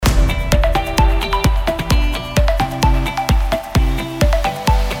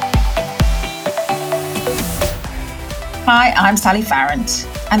Hi, I'm Sally Farrant,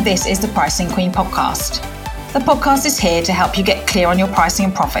 and this is the Pricing Queen podcast. The podcast is here to help you get clear on your pricing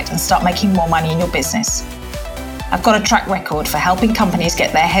and profit and start making more money in your business. I've got a track record for helping companies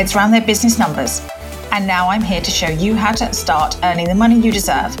get their heads around their business numbers, and now I'm here to show you how to start earning the money you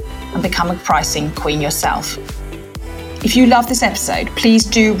deserve and become a pricing queen yourself. If you love this episode, please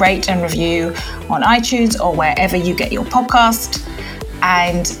do rate and review on iTunes or wherever you get your podcast,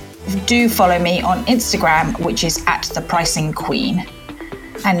 and do follow me on Instagram, which is @thepricingqueen.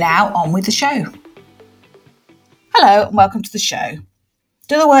 And now on with the show. Hello and welcome to the show.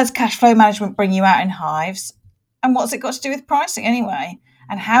 Do the words cash flow management bring you out in hives? And what's it got to do with pricing anyway?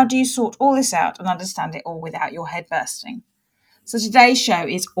 And how do you sort all this out and understand it all without your head bursting? So today's show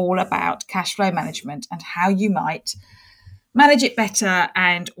is all about cash flow management and how you might manage it better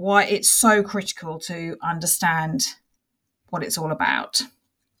and why it's so critical to understand what it's all about.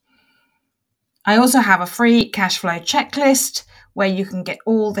 I also have a free cash flow checklist where you can get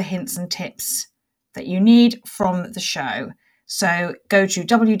all the hints and tips that you need from the show. So go to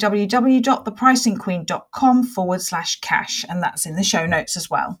www.thepricingqueen.com/cash, and that's in the show notes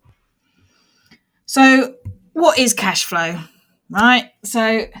as well. So what is cash flow, right?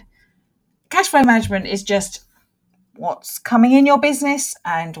 So cash flow management is just what's coming in your business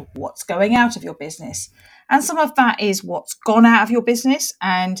and what's going out of your business. And some of that is what's gone out of your business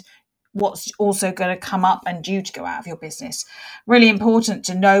and what's also going to come up and due to go out of your business. Really important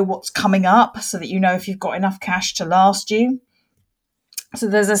to know what's coming up so that you know if you've got enough cash to last you. So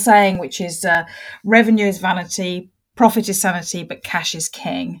there's a saying which is revenue is vanity, profit is sanity, but cash is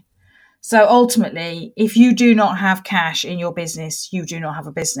king. So ultimately, if you do not have cash in your business, you do not have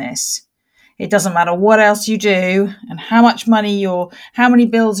a business. It doesn't matter what else you do and how much money how many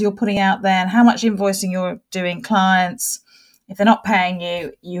bills you're putting out there and how much invoicing you're doing clients. If they're not paying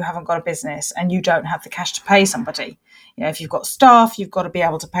you, you haven't got a business and you don't have the cash to pay somebody. You know, if you've got staff, you've got to be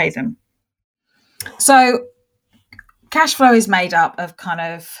able to pay them. So cash flow is made up of kind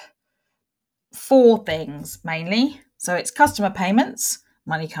of four things mainly. So it's customer payments,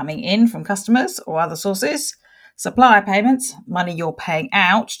 money coming in from customers or other sources. Supplier payments, money you're paying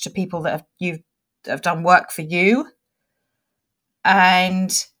out to people that have done work for you.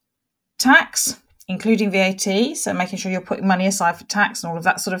 And tax, including VAT, so making sure you're putting money aside for tax and all of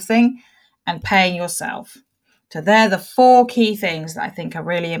that sort of thing, and paying yourself. So they're the four key things that I think are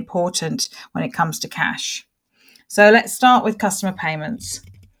really important when it comes to cash. So let's start with customer payments.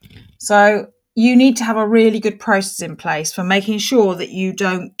 So you need to have a really good process in place for making sure that you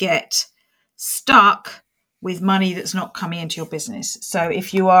don't get stuck with money that's not coming into your business. So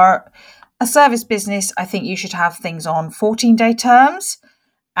if you are a service business, I think you should have things on 14-day terms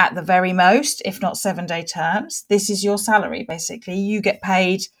at the very most, if not 7-day terms. This is your salary, basically. You get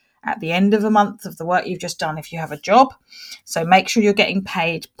paid at the end of a month of the work you've just done if you have a job. So make sure you're getting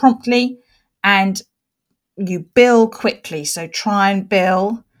paid promptly and you bill quickly. So try and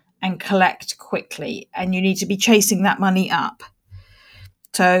bill and collect quickly. And you need to be chasing that money up.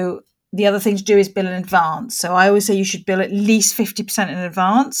 So the other thing to do is bill in advance. So I always say you should bill at least 50% in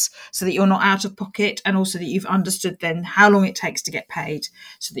advance so that you're not out of pocket and also that you've understood then how long it takes to get paid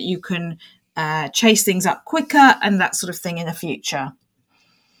so that you can chase things up quicker and that sort of thing in the future.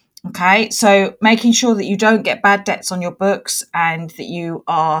 Okay, so making sure that you don't get bad debts on your books and that you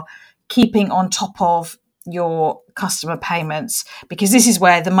are keeping on top of your customer payments, because this is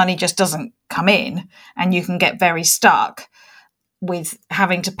where the money just doesn't come in and you can get very stuck with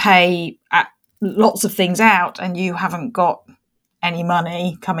having to pay lots of things out and you haven't got any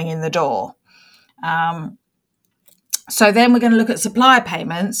money coming in the door. So then we're going to look at supplier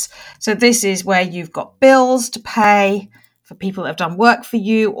payments. So this is where you've got bills to pay for people that have done work for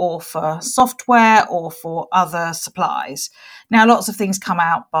you or for software or for other supplies. Now, lots of things come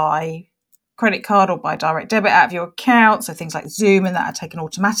out by credit card or by direct debit out of your account. So things like Zoom and that are taken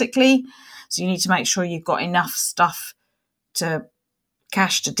automatically. So you need to make sure you've got enough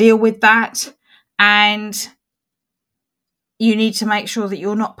cash to deal with that, and you need to make sure that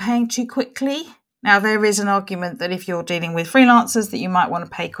you're not paying too quickly. Now, there is an argument that if you're dealing with freelancers that you might want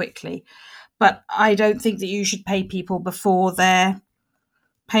to pay quickly, but I don't think that you should pay people before their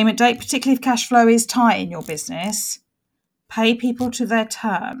payment date, particularly if cash flow is tight in your business. Pay people to their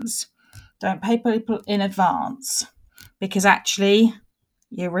terms. Don't pay people in advance, because actually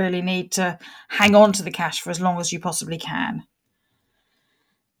you really need to hang on to the cash for as long as you possibly can.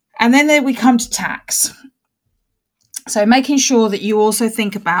 And then we come to tax. So making sure that you also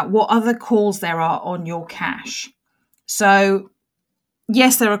think about what other calls there are on your cash. So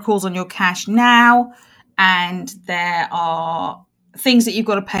yes, there are calls on your cash now, and there are things that you've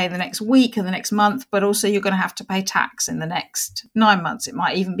got to pay in the next week and the next month, but also you're going to have to pay tax in the next 9 months. It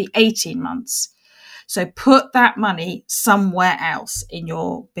might even be 18 months. So put that money somewhere else in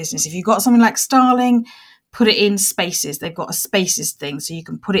your business. If you've got something like Starling, put it in Spaces. They've got a Spaces thing, so you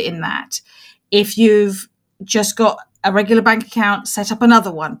can put it in that. If you've just got a regular bank account, set up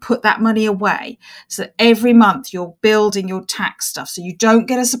another one, put that money away so that every month you're building your tax stuff so you don't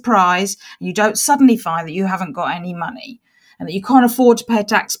get a surprise and you don't suddenly find that you haven't got any money and that you can't afford to pay a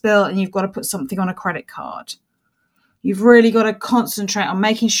tax bill and you've got to put something on a credit card. You've really got to concentrate on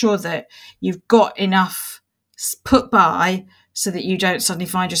making sure that you've got enough put by so that you don't suddenly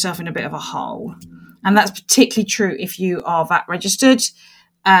find yourself in a bit of a hole. And that's particularly true if you are VAT registered,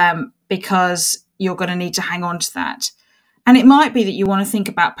 because you're going to need to hang on to that. And it might be that you want to think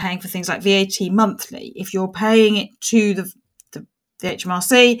about paying for things like VAT monthly. If you're paying it to the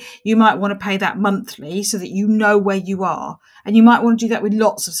HMRC, you might want to pay that monthly so that you know where you are. And you might want to do that with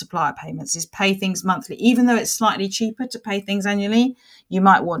lots of supplier payments, is pay things monthly. Even though it's slightly cheaper to pay things annually, you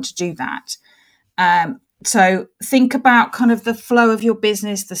might want to do that. So think about kind of the flow of your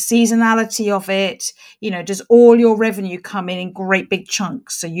business, the seasonality of it. Does all your revenue come in great big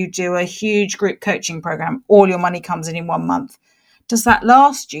chunks? So you do a huge group coaching program, all your money comes in 1 month. Does that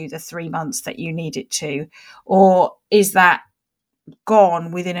last you the 3 months that you need it to? Or is that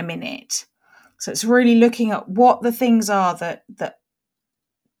gone within a minute? So it's really looking at what the things are that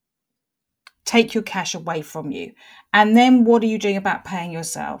take your cash away from you. And then what are you doing about paying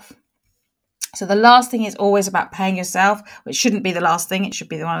yourself? So the last thing is always about paying yourself, which shouldn't be the last thing. It should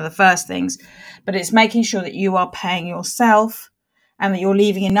be one of the first things. But it's making sure that you are paying yourself and that you're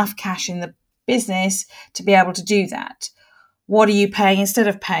leaving enough cash in the business to be able to do that. What are you paying instead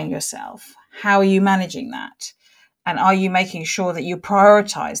of paying yourself? How are you managing that? And are you making sure that you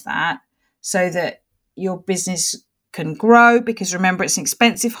prioritize that so that your business can grow? Because remember, it's an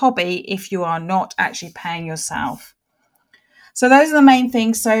expensive hobby if you are not actually paying yourself. So those are the main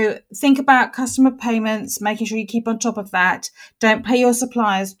things. So think about customer payments, making sure you keep on top of that. Don't pay your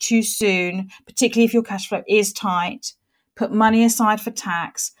suppliers too soon, particularly if your cash flow is tight. Put money aside for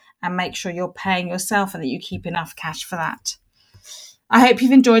tax and make sure you're paying yourself and that you keep enough cash for that. I hope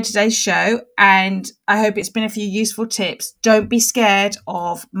you've enjoyed today's show and I hope it's been a few useful tips. Don't be scared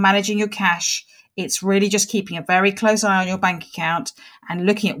of managing your cash. It's really just keeping a very close eye on your bank account and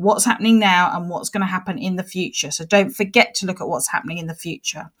looking at what's happening now and what's going to happen in the future. So don't forget to look at what's happening in the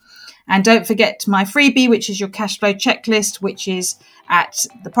future. And don't forget my freebie, which is your cash flow checklist, which is at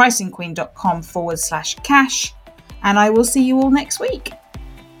thepricingqueen.com/cash. And I will see you all next week.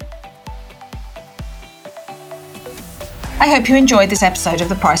 I hope you enjoyed this episode of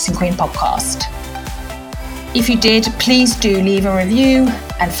the Pricing Queen podcast. If you did, please do leave a review,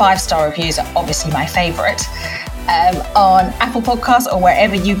 and 5-star reviews are obviously my favourite, on Apple Podcasts or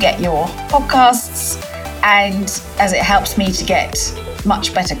wherever you get your podcasts, and as it helps me to get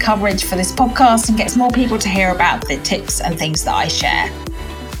much better coverage for this podcast and gets more people to hear about the tips and things that I share.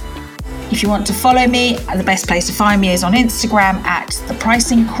 If you want to follow me, the best place to find me is on Instagram at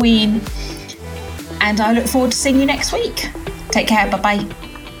thepricingqueen, and I look forward to seeing you next week. Take care, bye-bye.